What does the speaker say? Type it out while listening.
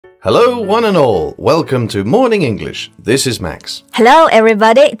Hello, one and all. Welcome to Morning English. This is Max. Hello,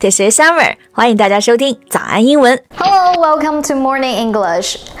 everybody. This is Summer. 欢迎大家收听早安英文。Hello, welcome to Morning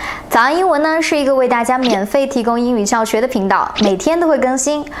English. 早安英文呢是一个为大家免费提供英语教学的频道，每天都会更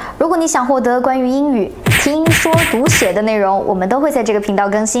新。如果你想获得关于英语听说读写的内容，我们都会在这个频道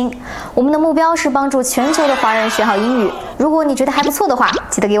更新。我们的目标是帮助全球的华人学好英语。如果你觉得还不错的话，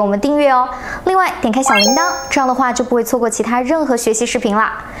记得给我们订阅哦。另外，点开小铃铛，这样的话就不会错过其他任何学习视频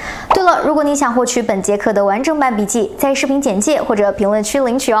啦。对了，如果你想获取本节课的完整版笔记，在视频简介或者评论区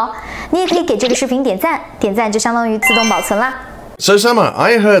领取哦。你也可以给这个视频点赞，点赞就相当于自动保存啦。So, Summer,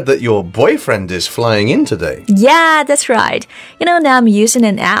 I heard that your boyfriend is flying in today. Yeah, that's right. Now I'm using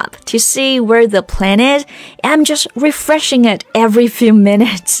an app to see where the plane is, and I'm just refreshing it every few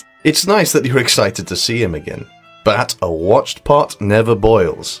minutes. It's nice that you're excited to see him again. But a watched pot never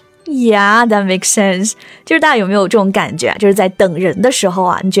boils.Yeah, that makes sense. 就是大家有没有这种感觉啊？就是在等人的时候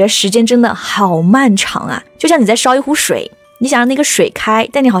啊，你觉得时间真的好漫长啊，就像你在烧一壶水，你想让那个水开，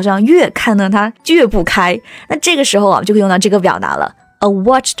但你好像越看呢它越不开。那这个时候啊，就可以用到这个表达了。A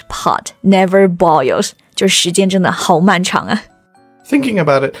watched pot never boils. 就是时间真的好漫长啊。Thinking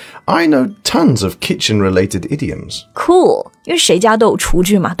about it, I know tons of kitchen-related idioms. Cool, 因为谁家都有厨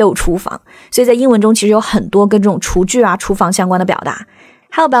具嘛，都有厨房，所以在英文中其实有很多跟这种厨具啊、厨房相关的表达。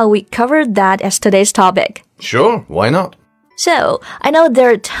How about we cover that as today's topic? Sure, why not? So, I know there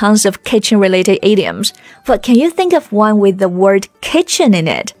are tons of kitchen-related idioms, but can you think of one with the word kitchen in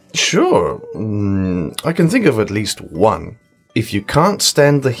it? Sure. I can think of at least one. If you can't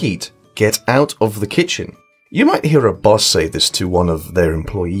stand the heat, get out of the kitchen. You might hear a boss say this to one of their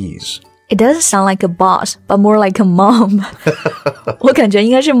employees. It doesn't sound like a boss, but more like a mom. 我感觉应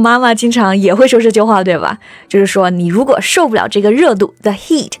该是妈妈经常也会说这句话，对吧？就是说你如果受不了这个热度 the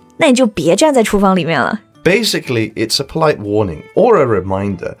heat, 那你就别站在厨房里面了。Basically, it's a polite warning or a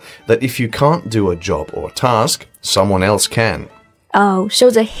reminder that if you can't do a job or a task, someone else can. Oh,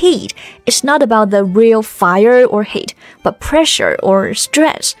 so the heat is not about the real fire or heat, but pressure or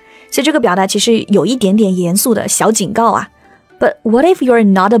stress. 所以这个表达其实有一点点严肃的小警告啊。But what if you're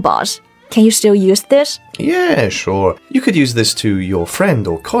not a boss? Can you still use this? Yeah, sure. You could use this to your friend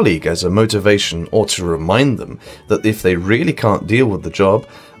or colleague as a motivation or to remind them that if they really can't deal with the job,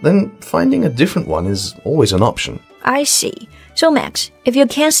 then finding a different one is always an option. I see. So Max, if you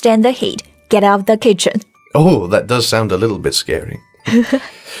can't stand the heat, get out of the kitchen. Oh, that does sound a little bit scary.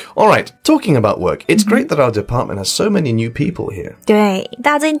 All right, talking about work, it's great that our department has so many new people here. 对，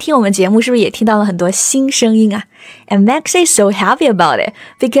大家最近听我们节目是不是也听到了很多新声音啊？ And Max is so happy about it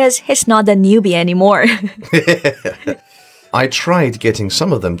because he's not the newbie anymore. I tried getting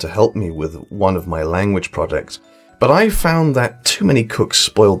some of them to help me with one of my language projects, but I found that too many cooks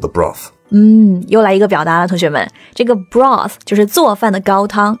spoiled the broth. 又来一个表达了，同学们，这个 broth 就是做饭的高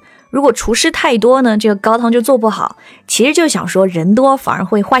汤。如果厨师太多呢，这个高汤就做不好。其实就想说人多反而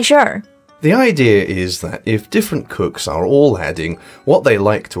会坏事儿。The idea is that if different cooks are all adding what they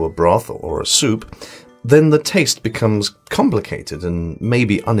like to a broth or a soup, then the taste becomes complicated and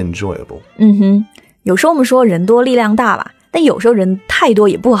maybe unenjoyable. 有时候我们说人多力量大吧，但有时候人太多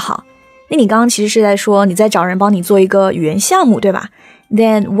也不好。那你刚刚其实是在说你在找人帮你做一个语言项目，对吧？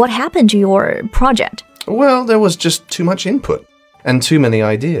 Then what happened to your project? Well, there was just too much input. And too many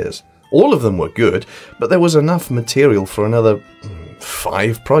ideas. All of them were good, but there was enough material for another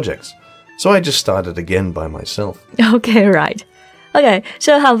 5 projects. So I just started again by myself. Okay, right. Okay,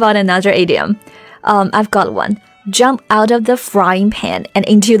 so how about another idiom? I've got one. Jump out of the frying pan and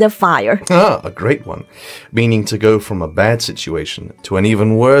into the fire. Ah, a great one. Meaning to go from a bad situation to an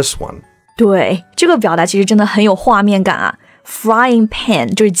even worse one. 对，这个表达其实真的很有画面感啊。Frying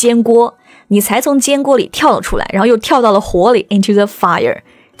pan 就是煎锅。你才从煎锅里跳了出来，然后又跳到了火里 into the fire.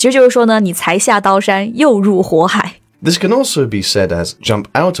 其实就是说呢，你才下刀山又入火海。This can also be said as jump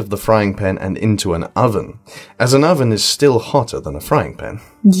out of the frying pan and into an oven, as an oven is still hotter than a frying pan.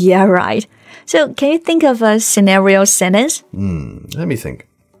 Yeah, right. So can you think of a scenario sentence? Let me think.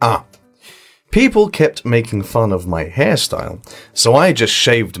 People kept making fun of my hairstyle, so I just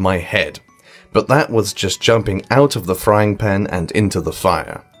shaved my head. But that was just jumping out of the frying pan and into the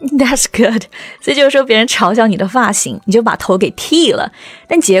fire. That's good. 所以就是说别人嘲笑你的发型，你就把头给剃了，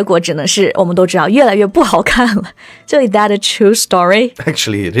但结果只能是我们都知道越来越不好看了。So is that a true story?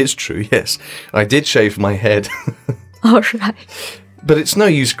 Actually, it is true, yes. I did shave my head. All right. But it's no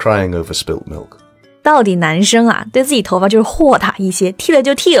use crying over spilt milk. 到底男生啊，对自己头发就是豁达一些，剃了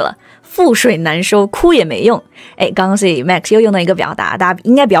就剃了，覆水难收，哭也没用。刚刚所以 Max 又用了一个表达，大家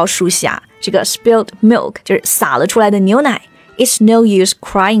应该比较熟悉啊。这个 spilled milk 就是洒了出来的牛奶。It's no use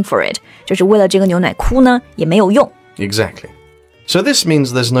crying for it， 就是为了这个牛奶哭呢，也没有用。Exactly. So this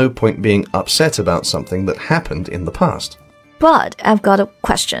means there's no point being upset about something that happened in the past. But I've got a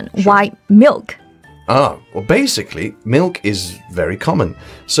question. Why milk? Well, basically, milk is very common.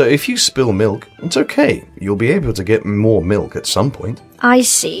 So if you spill milk, it's okay. You'll be able to get more milk at some point. I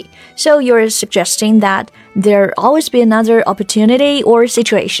see. So you're suggesting that there'll always be another opportunity or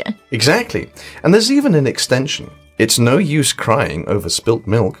situation. Exactly. And there's even an extension. It's no use crying over spilt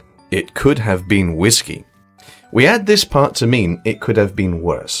milk. It could have been whiskey. We add this part to mean it could have been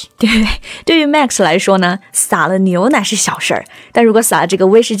worse. 对于 Max 来说呢，洒了牛奶是小事儿，但如果洒了这个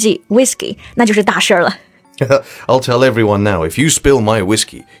威士忌 whisky， 那就是大事儿了。I'll tell everyone now, if you spill my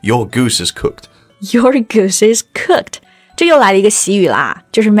whiskey, your goose is cooked. Your goose is cooked. 这又来了一个习语啦，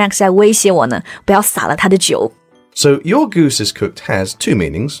就是 Max 在威胁我呢，不要洒了他的酒。So your goose is cooked has two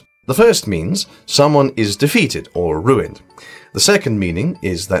meanings. The first means someone is defeated or ruined. The second meaning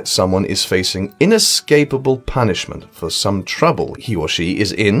is that someone is facing inescapable punishment for some trouble he or she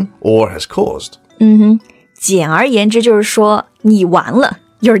is in or has caused. 简而言之就是说，你完了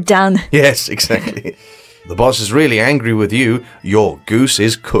 ，You're done. Yes, exactly. The boss is really angry with you. Your goose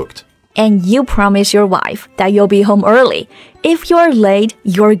is cooked. And you promise your wife that you'll be home early. If you're late,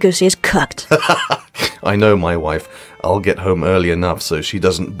 your goose is cooked. I know my wife. I'll get home early enough so she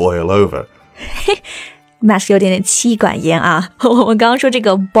doesn't boil over. Max 有点妻管严啊，我们刚刚说这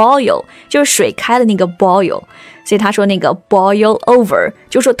个 boil 就是水开的那个 boil， 所以他说那个 boil over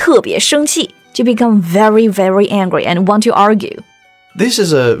就说特别生气，就 become very, very angry and want to argue. This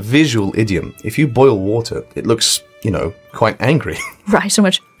is a visual idiom. If you boil water, it looks, quite angry. Right, so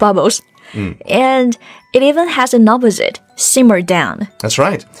much bubbles. And it even has an opposite, simmer down. That's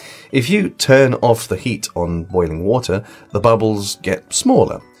right. If you turn off the heat on boiling water, the bubbles get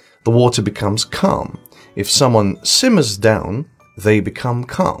smaller. The water becomes calm. If someone simmers down, they become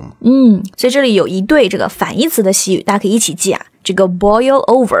calm. 所以这里有一对这个反义词的习语，大家可以一起记啊。这个 boil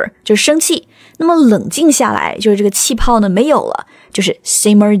over 就是生气，那么冷静下来就是这个气泡呢没有了，就是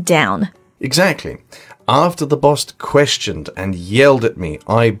simmer down. Exactly. After the boss questioned and yelled at me,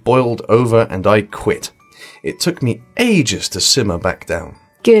 I boiled over and I quit. It took me ages to simmer back down.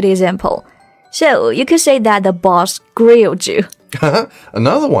 Good example. So you could say that the boss grilled you.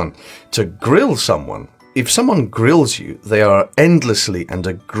 Another one, to grill someone. If someone grills you, they are endlessly and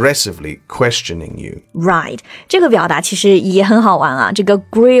aggressively questioning you. Right. 这个表达其实也很好玩啊。这个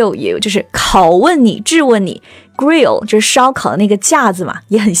grill you 就是拷问你、质问你。Grill 就是烧烤的那个架子嘛，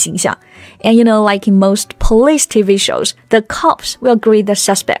也很形象。And like in most police TV shows, the cops will grill the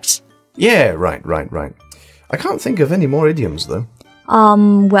suspects. Yeah, right. I can't think of any more idioms though.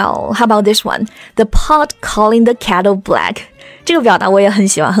 Well, how about this one? The pot calling the kettle black. 这个表达我也很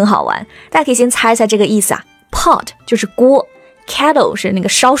喜欢，很好玩。大家可以先猜一下这个意思啊。Pot 就是锅 ，kettle 是那个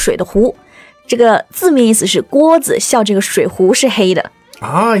烧水的壶。这个字面意思是锅子笑这个水壶是黑的。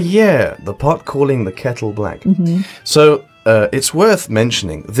Ah, yeah, the pot calling the kettle black. So, it's worth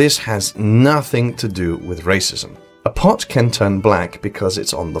mentioning this has nothing to do with racism. A pot can turn black because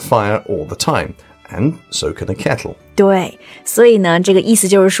it's on the fire all the time, and so can a kettle. 对，所以呢，这个意思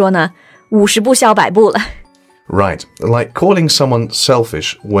就是说呢，50步笑100步了。Right, like calling someone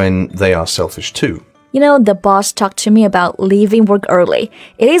selfish when they are selfish too. The boss talked to me about leaving work early.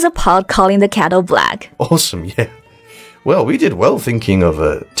 It is a pot calling the kettle black. Awesome, yeah. Well, we did well thinking of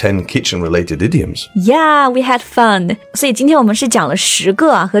 10 kitchen-related idioms. Yeah, we had fun. 所以今天我们是讲了10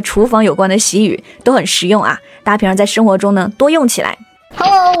个啊和厨房有关的习语，都很实用啊，大家平常在生活中呢多用起来。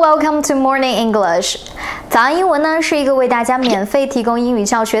Hello, welcome to Morning English. 早安英文呢是一个为大家免费提供英语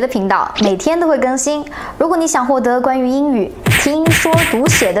教学的频道，每天都会更新。如果你想获得关于英语听说读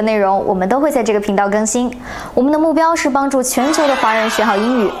写的内容，我们都会在这个频道更新。我们的目标是帮助全球的华人学好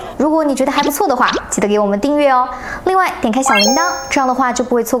英语。如果你觉得还不错的话，记得给我们订阅哦。另外，点开小铃铛，这样的话就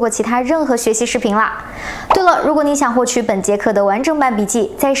不会错过其他任何学习视频啦。对了，如果你想获取本节课的完整版笔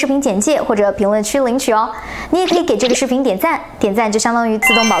记，在视频简介或者评论区领取哦。你也可以给这个视频点赞，点赞就相当于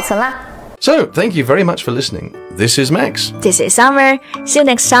自动保存啦。So, thank you very much for listening. This is Max. This is Summer. See you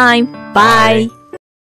next time. Bye.